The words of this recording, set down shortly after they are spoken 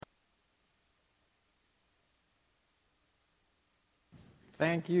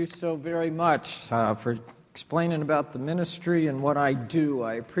Thank you so very much for explaining about the ministry and what I do.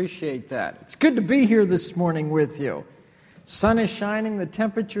 I appreciate that. It's good to be here this morning with you. Sun is shining, the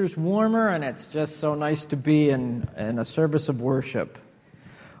temperature's warmer, and it's just so nice to be in a service of worship.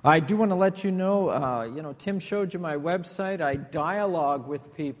 I do want to let you know, Tim showed you my website. I dialogue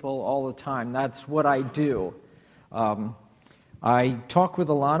with people all the time. That's what I do. I talk with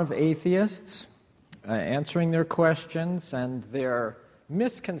a lot of atheists, answering their questions and their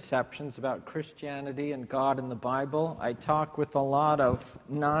misconceptions about Christianity and God and the Bible. I talk with a lot of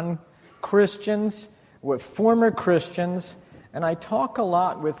non-Christians, with former Christians, and I talk a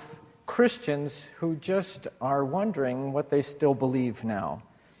lot with Christians who just are wondering what they still believe now.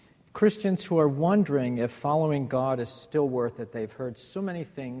 Christians who are wondering if following God is still worth it. They've heard so many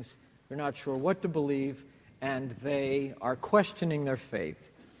things, they're not sure what to believe, and they are questioning their faith.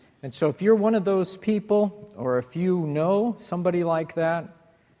 And so if you're one of those people, or if you know somebody like that,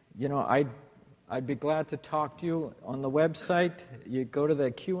 I'd be glad to talk to you. On the website, you go to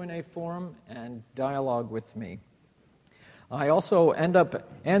the Q&A forum and dialogue with me. I also end up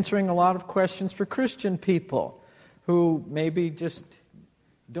answering a lot of questions for Christian people who maybe just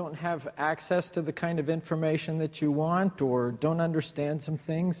don't have access to the kind of information that you want or don't understand some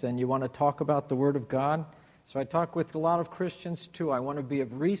things and you want to talk about the Word of God. So I talk with a lot of Christians too. I want to be a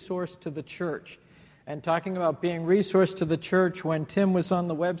resource to the church. And talking about being a resource to the church, when Tim was on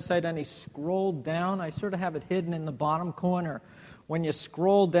the website and he scrolled down, I sort of have it hidden in the bottom corner. When you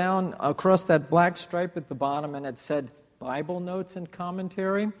scroll down across that black stripe at the bottom and it said Bible notes and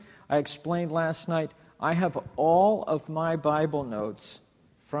commentary, I explained last night, I have all of my Bible notes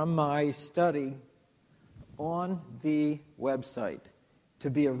from my study on the website to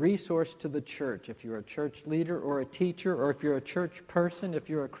be a resource to the church. If you're a church leader or a teacher, or if you're a church person, if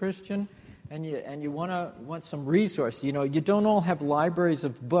you're a Christian, and you want some resource. You don't all have libraries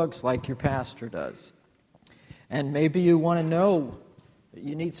of books like your pastor does. And maybe you want to know,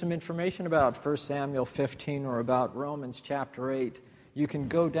 you need some information about 1 Samuel 15 or about Romans chapter 8. You can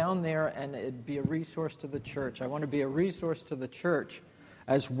go down there and it'd be a resource to the church. I want to be a resource to the church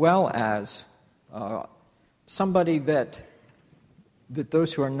as well as somebody that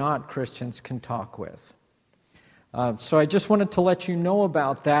those who are not Christians can talk with. So I just wanted to let you know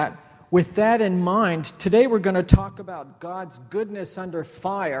about that. With that in mind, today we're going to talk about God's goodness under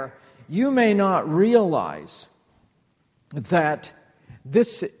fire. You may not realize that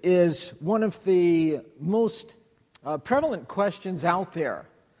this is one of the most prevalent questions out there.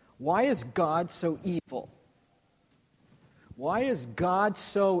 Why is God so evil? Why is God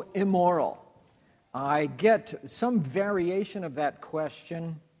so immoral? I get some variation of that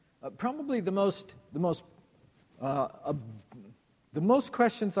question. Probably the most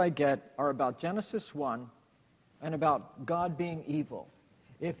questions I get are about Genesis 1 and about God being evil.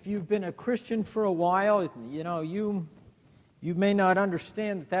 If you've been a Christian for a while, you may not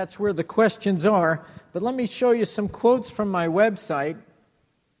understand that that's where the questions are, but let me show you some quotes from my website.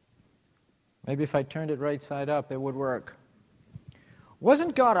 Maybe if I turned it right side up, it would work.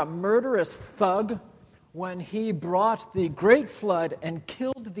 Wasn't God a murderous thug when he brought the great flood and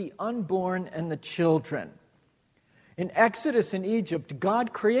killed the unborn and the children? In Exodus in Egypt,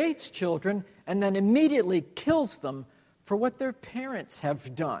 God creates children and then immediately kills them for what their parents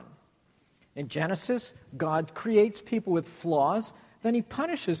have done. In Genesis, God creates people with flaws, then he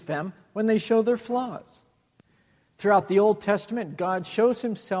punishes them when they show their flaws. Throughout the Old Testament, God shows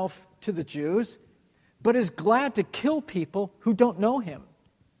himself to the Jews, but is glad to kill people who don't know him,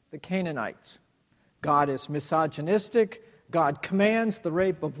 the Canaanites. God is misogynistic. God commands the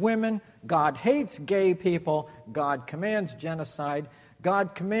rape of women. God hates gay people. God commands genocide.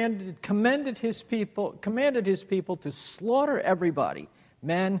 God commanded his people to slaughter everybody,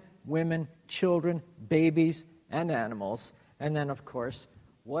 men, women, children, babies, and animals. And then, of course,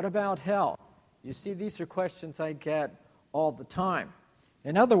 what about hell? You see, these are questions I get all the time.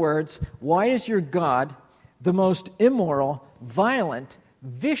 In other words, why is your God the most immoral, violent,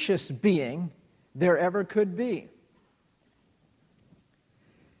 vicious being there ever could be?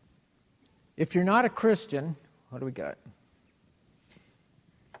 If you're not a Christian, what do we got?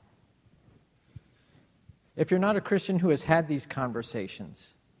 If you're not a Christian who has had these conversations,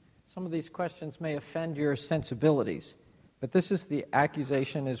 some of these questions may offend your sensibilities, but the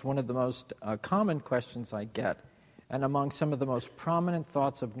accusation is one of the most common questions I get, and among some of the most prominent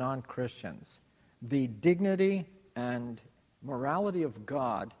thoughts of non-Christians. The dignity and morality of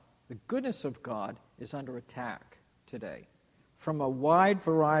God, the goodness of God, is under attack today from a wide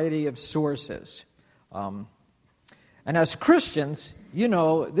variety of sources. And as Christians,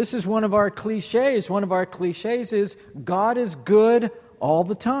 this is one of our cliches. One of our cliches is God is good all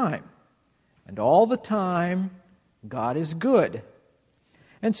the time. And all the time, God is good.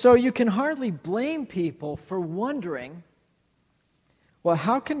 And so you can hardly blame people for wondering, well,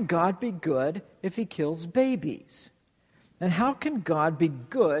 how can God be good if He kills babies? And how can God be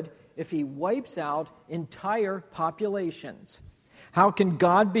good if He wipes out entire populations? How can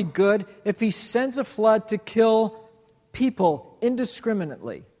God be good if He sends a flood to kill people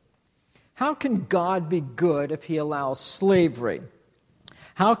indiscriminately? How can God be good if He allows slavery?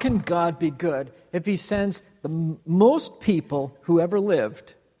 How can God be good if He sends the most people who ever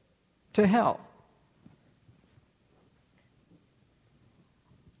lived to hell?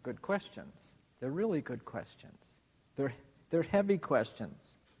 Good questions. They're really good questions. They're heavy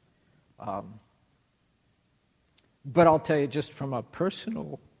questions. But I'll tell you just from a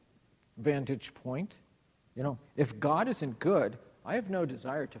personal vantage point, if God isn't good, I have no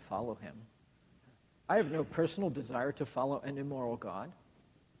desire to follow Him. I have no personal desire to follow an immoral God.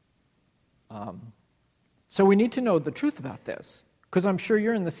 So we need to know the truth about this, because I'm sure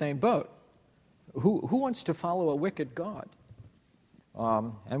you're in the same boat. Who wants to follow a wicked God?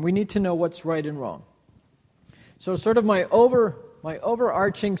 And we need to know what's right and wrong. So sort of my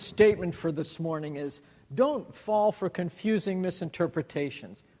overarching statement for this morning is, don't fall for confusing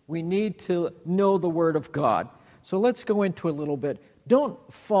misinterpretations. We need to know the Word of God. So let's go into a little bit. Don't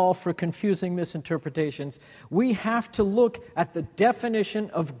fall for confusing misinterpretations. We have to look at the definition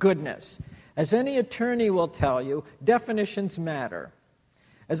of goodness. As any attorney will tell you, definitions matter.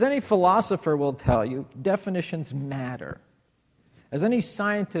 As any philosopher will tell you, definitions matter. As any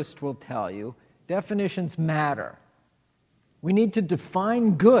scientist will tell you, definitions matter. We need to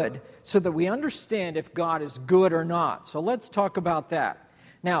define good so that we understand if God is good or not. So let's talk about that.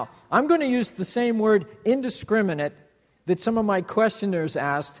 Now, I'm going to use the same word, indiscriminate, that some of my questioners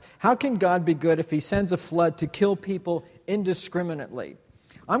asked. How can God be good if He sends a flood to kill people indiscriminately?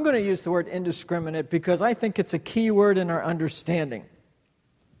 I'm going to use the word indiscriminate because I think it's a key word in our understanding.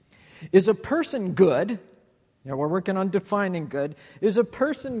 Is a person good? We're working on defining good. Is a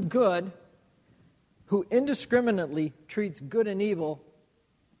person good who indiscriminately treats good and evil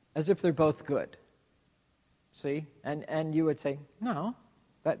as if they're both good? See? And you would say, no,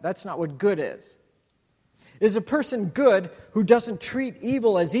 that's not what good is. Is a person good who doesn't treat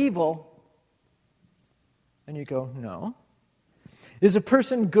evil as evil? And you go, no. Is a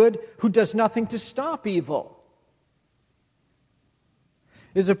person good who does nothing to stop evil?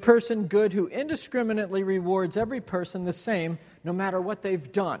 Is a person good who indiscriminately rewards every person the same, no matter what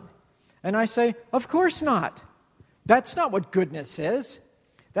they've done? And I say, of course not. That's not what goodness is.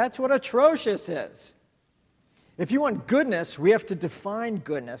 That's what atrocious is. If you want goodness, we have to define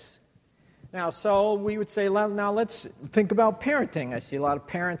goodness. Now, so we would say, now let's think about parenting. I see a lot of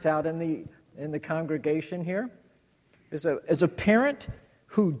parents out in the congregation here. As a parent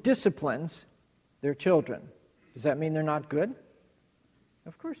who disciplines their children, does that mean they're not good?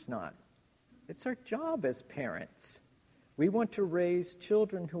 Of course not. It's our job as parents. We want to raise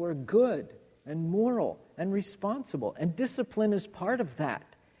children who are good and moral and responsible, and discipline is part of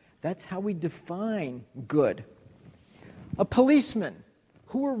that. That's how we define good. A policeman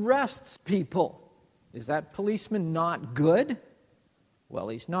who arrests people, is that policeman not good? Well,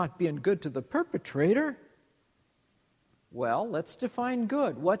 he's not being good to the perpetrator. Well, let's define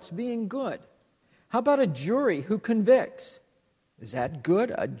good. What's being good? How about a jury who convicts? Is that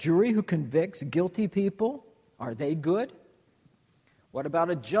good? A jury who convicts guilty people? Are they good? What about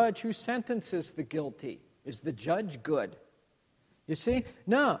a judge who sentences the guilty? Is the judge good? You see?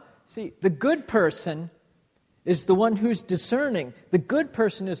 No. See, the good person is the one who's discerning. The good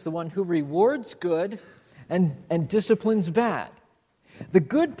person is the one who rewards good and disciplines bad. The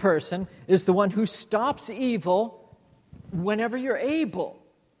good person is the one who stops evil whenever you're able.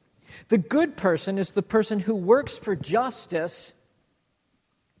 The good person is the person who works for justice.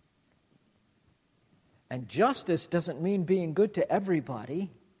 And justice doesn't mean being good to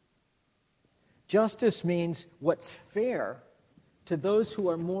everybody. Justice means what's fair to those who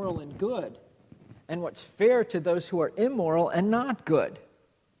are moral and good, and what's fair to those who are immoral and not good.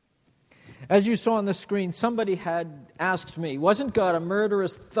 As you saw on the screen, somebody had asked me, wasn't God a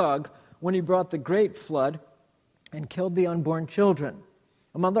murderous thug when He brought the great flood and killed the unborn children?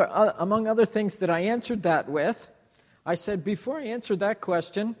 Among other things that I answered that with, I said, before I answer that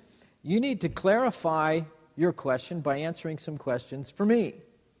question, you need to clarify your question by answering some questions for me.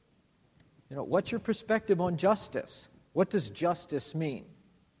 What's your perspective on justice? What does justice mean?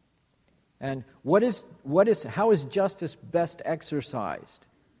 And how is justice best exercised?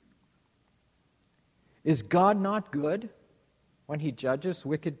 Is God not good when He judges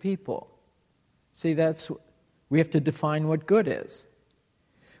wicked people? See, we have to define what good is.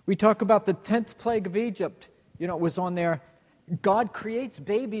 We talk about the 10th plague of Egypt. It was on there. God creates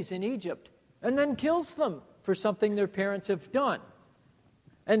babies in Egypt and then kills them for something their parents have done.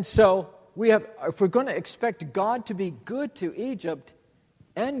 And so if we're going to expect God to be good to Egypt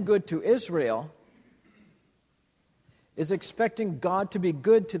and good to Israel, is expecting God to be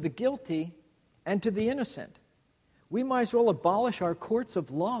good to the guilty and to the innocent. We might as well abolish our courts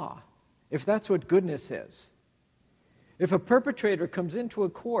of law if that's what goodness is. If a perpetrator comes into a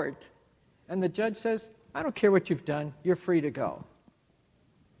court and the judge says, I don't care what you've done, you're free to go.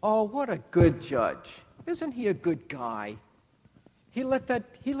 Oh, what a good judge. Isn't he a good guy? He let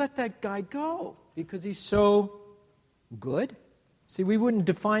that guy go because he's so good. See, we wouldn't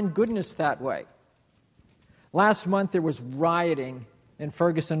define goodness that way. Last month there was rioting in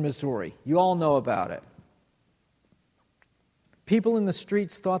Ferguson, Missouri. You all know about it. People in the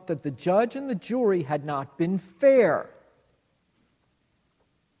streets thought that the judge and the jury had not been fair.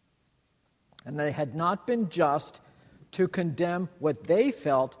 And they had not been just to condemn what they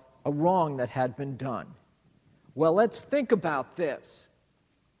felt a wrong that had been done. Well, let's think about this.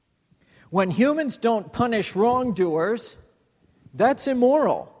 When humans don't punish wrongdoers, that's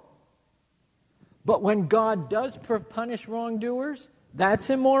immoral. But when God does punish wrongdoers,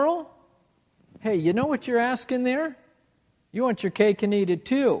 that's immoral? Hey, you know what you're asking there? You want your cake and eat it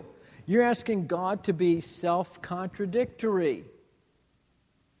too. You're asking God to be self-contradictory.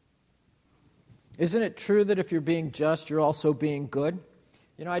 Isn't it true that if you're being just, you're also being good?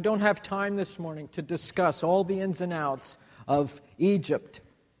 I don't have time this morning to discuss all the ins and outs of Egypt,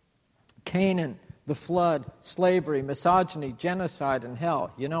 Canaan, the flood, slavery, misogyny, genocide, and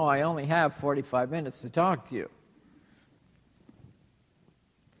hell. I only have 45 minutes to talk to you.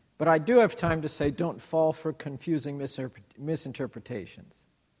 But I do have time to say don't fall for confusing misinterpretations.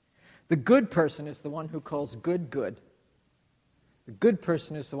 The good person is the one who calls good, good. The good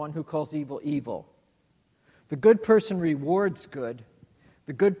person is the one who calls evil, evil. The good person rewards good.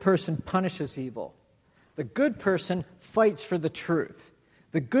 The good person punishes evil. The good person fights for the truth.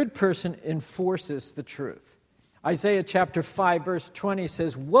 The good person enforces the truth. Isaiah chapter 5, verse 20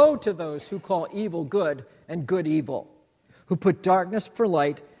 says, Woe to those who call evil good and good evil, who put darkness for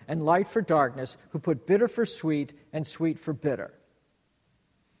light and light for darkness, who put bitter for sweet and sweet for bitter.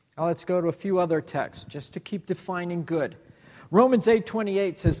 Now let's go to a few other texts just to keep defining good. Romans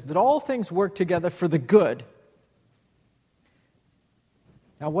 8:28 says that all things work together for the good.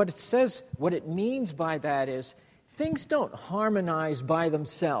 Now what it means by that is things don't harmonize by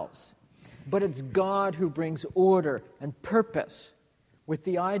themselves, but it's God who brings order and purpose with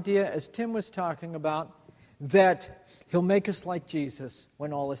the idea, as Tim was talking about, that He'll make us like Jesus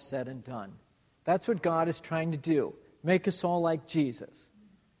when all is said and done. That's what God is trying to do, make us all like Jesus.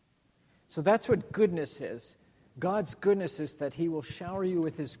 So that's what goodness is. God's goodness is that He will shower you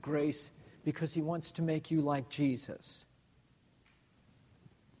with His grace because He wants to make you like Jesus.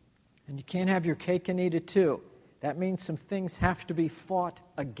 And you can't have your cake and eat it too. That means some things have to be fought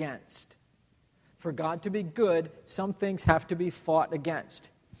against. For God to be good, some things have to be fought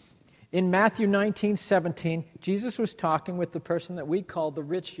against. In Matthew 19:17, Jesus was talking with the person that we call the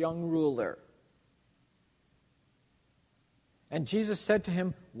rich young ruler. And Jesus said to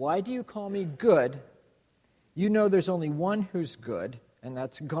him, Why do you call me good? You know there's only one who's good, and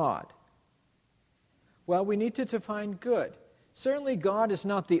that's God. Well, we need to define good. Certainly God is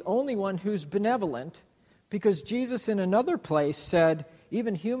not the only one who's benevolent, because Jesus in another place said,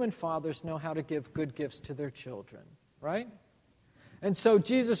 even human fathers know how to give good gifts to their children, right? And so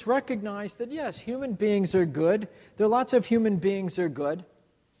Jesus recognized that, yes, human beings are good. There are lots of human beings are good.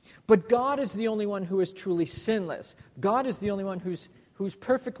 But God is the only one who is truly sinless. God is the only one who's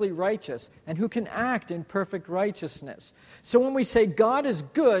perfectly righteous and who can act in perfect righteousness. So when we say God is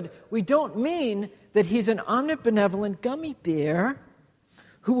good, we don't mean that He's an omnibenevolent gummy bear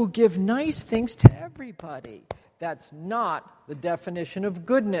who will give nice things to everybody. That's not the definition of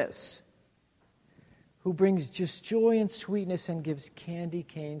goodness. Who brings just joy and sweetness and gives candy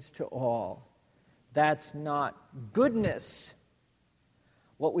canes to all. That's not goodness.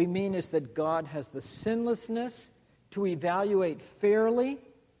 What we mean is that God has the sinlessness to evaluate fairly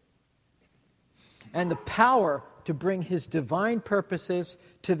and the power to bring His divine purposes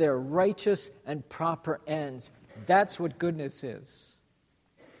to their righteous and proper ends. That's what goodness is.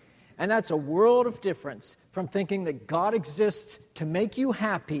 And that's a world of difference from thinking that God exists to make you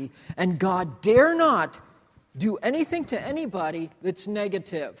happy and God dare not do anything to anybody that's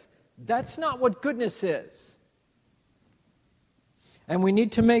negative. That's not what goodness is. And we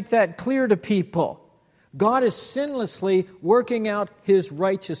need to make that clear to people. God is sinlessly working out His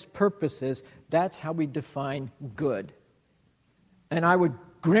righteous purposes. That's how we define good. And I would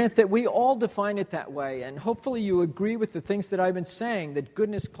grant that we all define it that way, and hopefully you agree with the things that I've been saying, that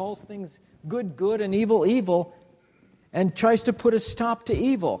goodness calls things good, good, and evil, evil, and tries to put a stop to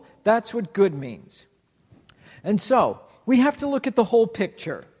evil. That's what good means. And so, we have to look at the whole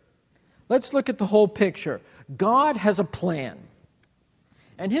picture. Let's look at the whole picture. God has a plan.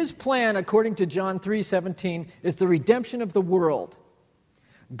 And his plan, according to John 3:17, is the redemption of the world.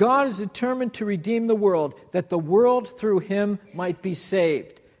 God is determined to redeem the world, that the world through him might be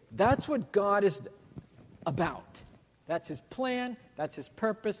saved. That's what God is about. That's his plan, that's his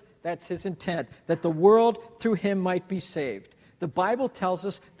purpose, that's his intent, that the world through him might be saved. The Bible tells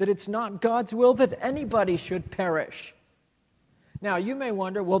us that it's not God's will that anybody should perish. Now, you may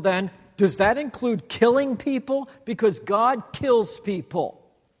wonder, well then, does that include killing people? Because God kills people.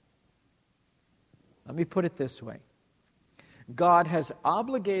 Let me put it this way. God has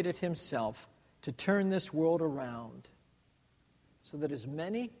obligated himself to turn this world around so that as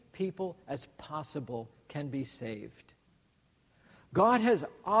many people as possible can be saved. God has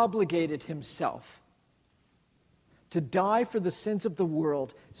obligated himself to die for the sins of the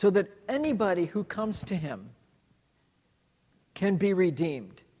world so that anybody who comes to him can be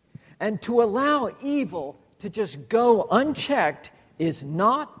redeemed. And to allow evil to just go unchecked is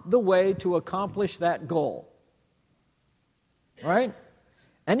not the way to accomplish that goal. Right?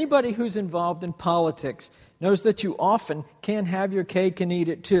 Anybody who's involved in politics knows that you often can't have your cake and eat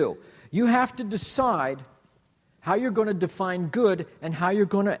it too. You have to decide how you're going to define good and how you're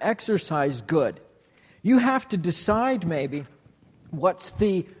going to exercise good. You have to decide maybe what's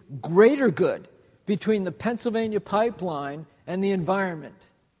the greater good between the Pennsylvania pipeline and the environment.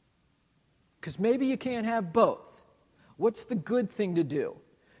 Because maybe you can't have both. What's the good thing to do?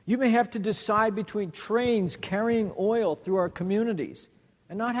 You may have to decide between trains carrying oil through our communities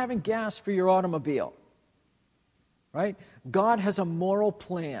and not having gas for your automobile. Right? God has a moral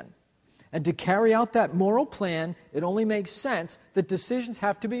plan. And to carry out that moral plan, it only makes sense that decisions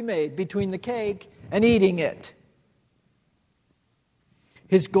have to be made between the cake and eating it.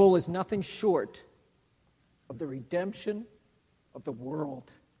 His goal is nothing short of the redemption of the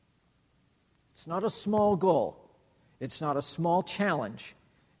world. It's not a small goal. It's not a small challenge.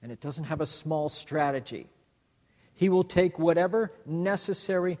 And it doesn't have a small strategy. He will take whatever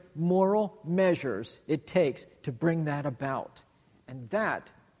necessary moral measures it takes to bring that about. And that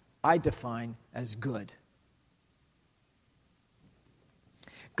I define as good.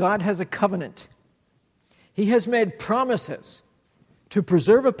 God has a covenant. He has made promises to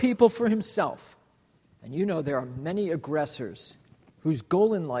preserve a people for himself. And you know there are many aggressors whose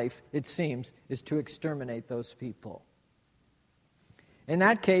goal in life, it seems, is to exterminate those people. In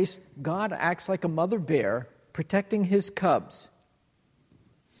that case, God acts like a mother bear protecting his cubs.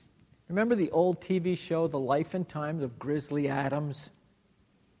 Remember the old TV show, The Life and Times of Grizzly Adams?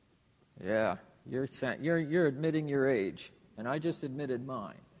 Yeah, you're admitting your age, and I just admitted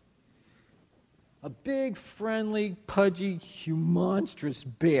mine. A big, friendly, pudgy, monstrous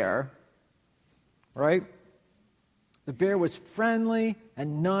bear, right? The bear was friendly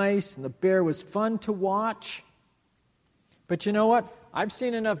and nice, and the bear was fun to watch. But you know what? I've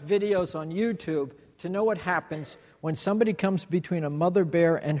seen enough videos on YouTube to know what happens when somebody comes between a mother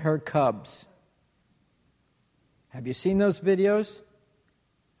bear and her cubs. Have you seen those videos?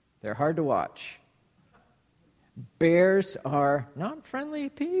 They're hard to watch. Bears are not friendly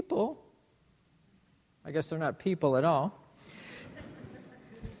people. I guess they're not people at all.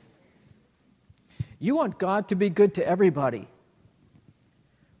 You want God to be good to everybody.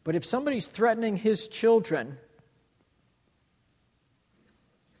 But if somebody's threatening his children,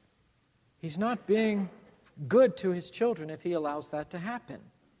 he's not being good to his children if he allows that to happen.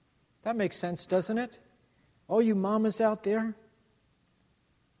 That makes sense, doesn't it? Oh, you mamas out there.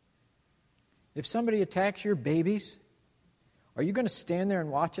 If somebody attacks your babies, are you going to stand there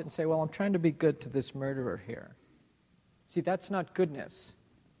and watch it and say, well, I'm trying to be good to this murderer here? See, that's not goodness.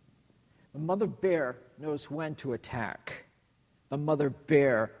 The mother bear knows when to attack. The mother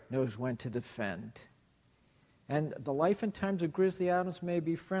bear knows when to defend. And the Life and Times of Grizzly Adams may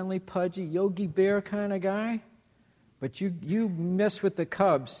be friendly, pudgy, Yogi Bear kind of guy, but you mess with the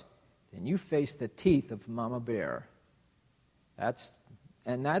cubs, and you face the teeth of Mama Bear. That's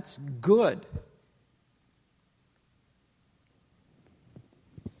good.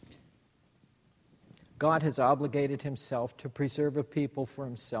 God has obligated himself to preserve a people for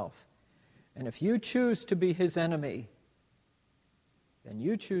himself. And if you choose to be his enemy, then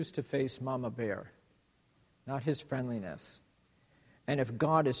you choose to face Mama Bear, not his friendliness. And if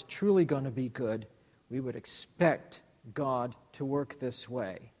God is truly going to be good, we would expect God to work this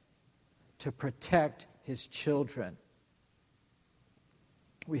way, to protect his children.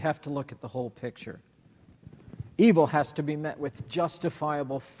 we have to look at the whole picture. Evil has to be met with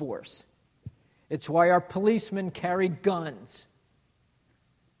justifiable force. It's why our policemen carry guns.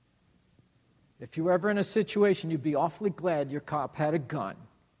 If you were ever in a situation, you'd be awfully glad your cop had a gun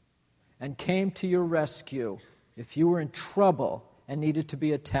and came to your rescue if you were in trouble and needed to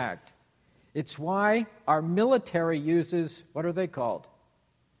be attacked. It's why our military uses, what are they called?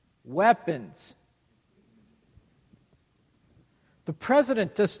 Weapons. The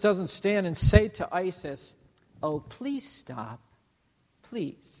president just doesn't stand and say to ISIS, "Oh, please stop.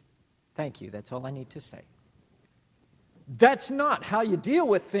 Please. Thank you. That's all I need to say." That's not how you deal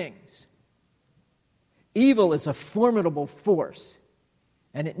with things. Evil is a formidable force,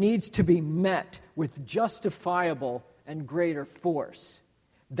 and it needs to be met with justifiable and greater force.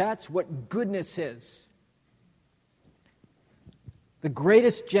 That's what goodness is. The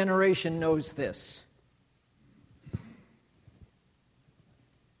greatest generation knows this.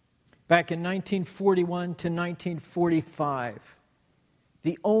 Back in 1941 to 1945,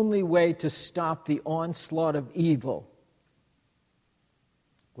 the only way to stop the onslaught of evil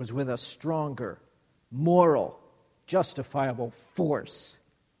was with a stronger, moral, justifiable force.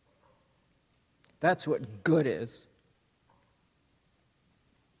 That's what good is.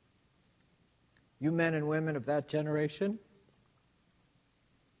 You men and women of that generation,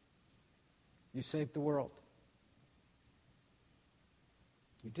 you saved the world.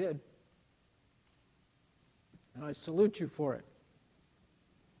 You did. And I salute you for it.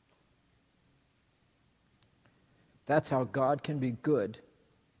 That's how God can be good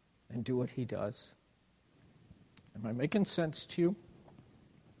and do what he does. Am I making sense to you?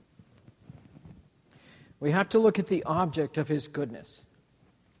 We have to look at the object of his goodness.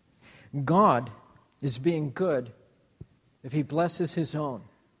 God is being good if he blesses his own.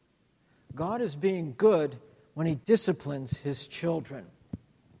 God is being good when he disciplines his children.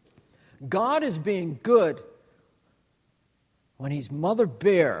 God is being good when he's mother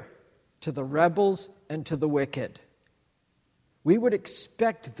bear to the rebels and to the wicked. We would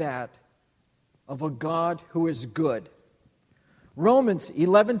expect that of a God who is good. Romans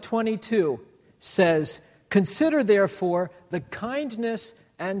 11:22 says, "Consider therefore the kindness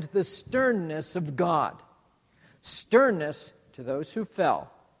and the sternness of God." Sternness to those who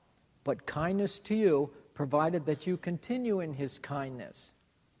fell, but kindness to you, provided that you continue in his kindness.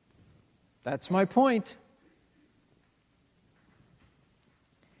 That's my point.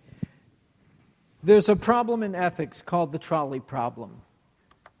 There's a problem in ethics called the trolley problem.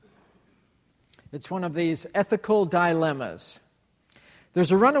 It's one of these ethical dilemmas.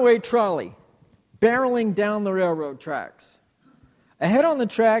 There's a runaway trolley barreling down the railroad tracks. Ahead on the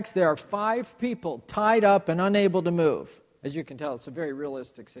tracks, there are 5 people tied up and unable to move. As you can tell, it's a very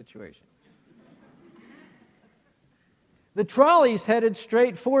realistic situation. The trolley's headed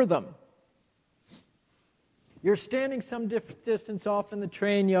straight for them. You're standing some distance off in the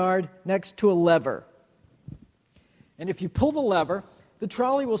train yard next to a lever. And if you pull the lever, the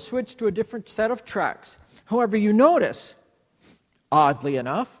trolley will switch to a different set of tracks. However, you notice, oddly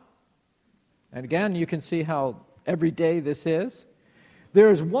enough, and again, you can see how everyday this is, there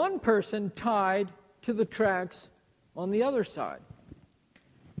is one person tied to the tracks on the other side.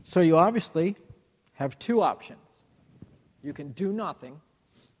 So you obviously have 2 options. You can do nothing,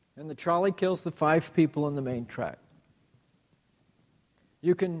 and the trolley kills the 5 people on the main track.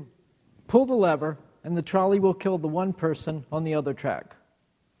 You can pull the lever, and the trolley will kill the 1 person on the other track.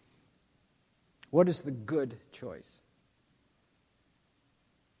 What is the good choice?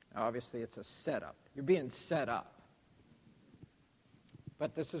 Obviously, it's a setup. You're being set up.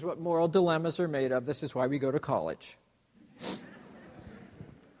 But this is what moral dilemmas are made of. This is why we go to college.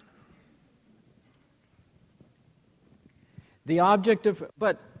 The object of,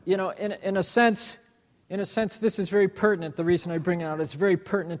 but, you know, in a sense, this is very pertinent. The reason I bring it out, it's very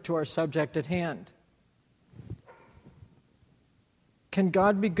pertinent to our subject at hand. Can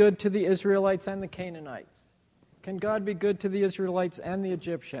God be good to the Israelites and the Canaanites? Can God be good to the Israelites and the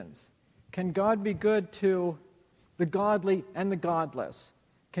Egyptians? Can God be good to the godly and the godless?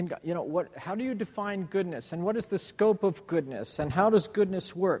 Can God, you know, how do you define goodness? And what is the scope of goodness? And how does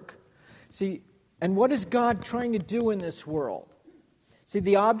goodness work? See, and what is God trying to do in this world? See,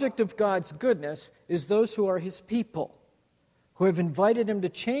 the object of God's goodness is those who are his people, who have invited him to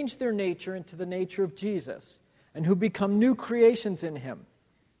change their nature into the nature of Jesus, and who become new creations in him,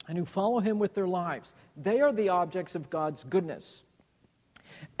 and who follow him with their lives. They are the objects of God's goodness.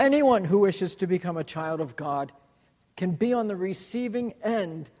 Anyone who wishes to become a child of God can be on the receiving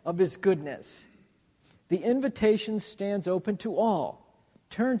end of his goodness. The invitation stands open to all.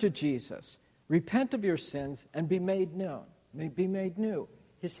 Turn to Jesus, repent of your sins, and be made new.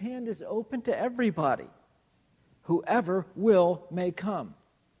 His hand is open to everybody. Whoever will may come.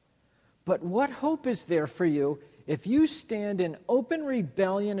 But what hope is there for you if you stand in open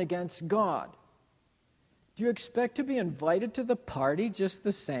rebellion against God? Do you expect to be invited to the party just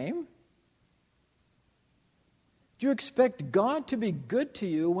the same? Do you expect God to be good to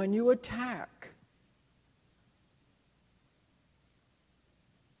you when you attack?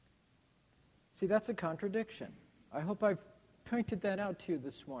 See, that's a contradiction. I hope I've pointed that out to you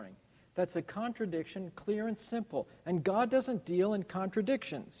this morning. That's a contradiction, clear and simple. And God doesn't deal in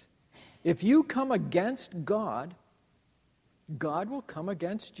contradictions. If you come against God, God will come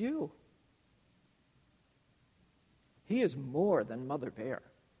against you. He is more than Mother Bear.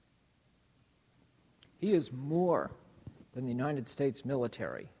 He is more than the United States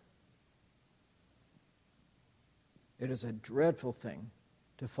military. It is a dreadful thing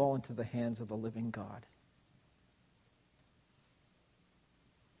to fall into the hands of the living God.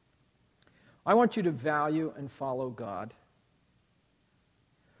 I want you to value and follow God.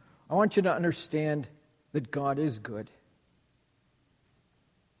 I want you to understand that God is good.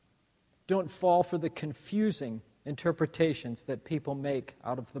 Don't fall for the confusing interpretations that people make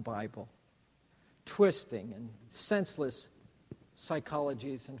out of the Bible. Twisting and senseless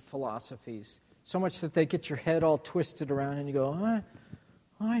psychologies and philosophies. So much that they get your head all twisted around and you go,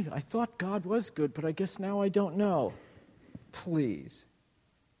 I thought God was good, but I guess now I don't know. Please.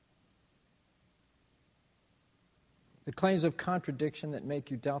 The claims of contradiction that make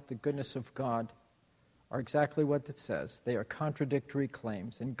you doubt the goodness of God are exactly what it says. They are contradictory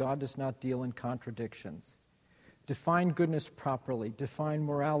claims, and God does not deal in contradictions. Define goodness properly. Define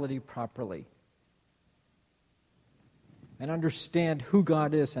morality properly. And understand who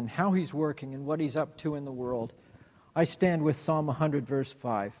God is and how He's working and what He's up to in the world. I stand with Psalm 100, verse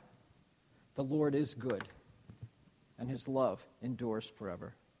 5. The Lord is good, and His love endures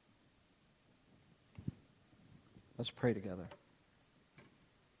forever. Let's pray together.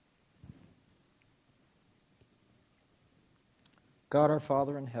 God, our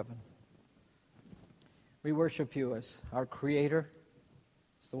Father in heaven, we worship You as our Creator,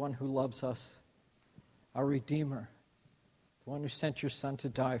 as the one who loves us, our Redeemer, the one who sent Your Son to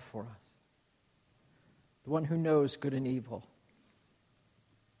die for us, the one who knows good and evil,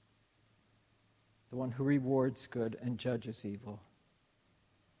 the one who rewards good and judges evil.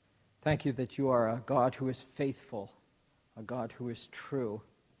 Thank You that You are a God who is faithful, a God who is true,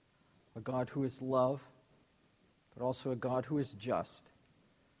 a God who is love, but also a God who is just,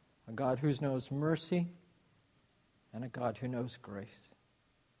 a God who knows mercy, and a God who knows grace.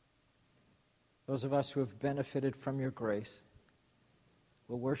 Those of us who have benefited from Your grace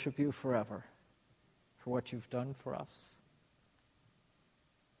will worship You forever for what You've done for us.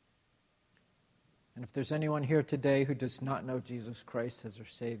 And if there's anyone here today who does not know Jesus Christ as their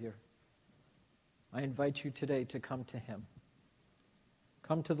Savior, I invite you today to come to Him.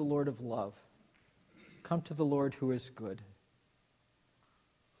 Come to the Lord of love. Come to the Lord who is good.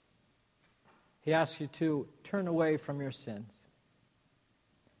 He asks you to turn away from your sins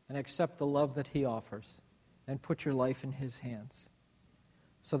and accept the love that He offers and put your life in His hands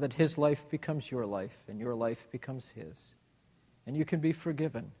so that His life becomes your life and your life becomes His. And you can be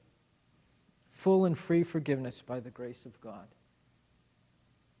forgiven. Full and free forgiveness by the grace of God.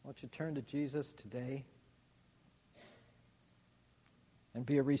 Won't you turn to Jesus today and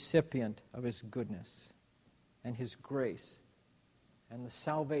be a recipient of His goodness and His grace and the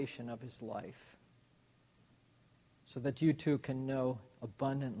salvation of His life so that you too can know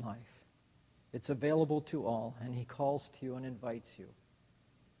abundant life. It's available to all, and He calls to you and invites you.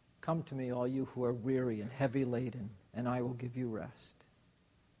 Come to me, all you who are weary and heavy laden, and I will give you rest.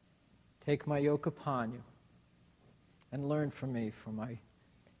 Take my yoke upon you and learn from me, for my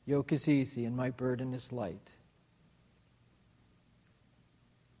yoke is easy and my burden is light.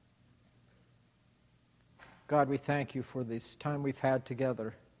 God, we thank You for this time we've had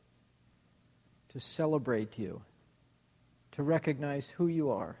together to celebrate You, to recognize who You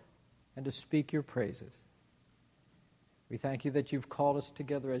are, and to speak Your praises. We thank You that You've called us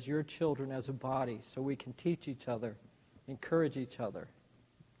together as Your children, as a body, so we can teach each other, encourage each other,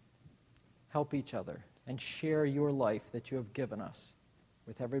 help each other, and share Your life that You have given us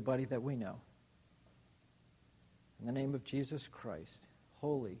with everybody that we know. In the name of Jesus Christ,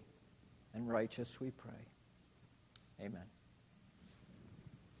 holy and righteous, we pray. Amen.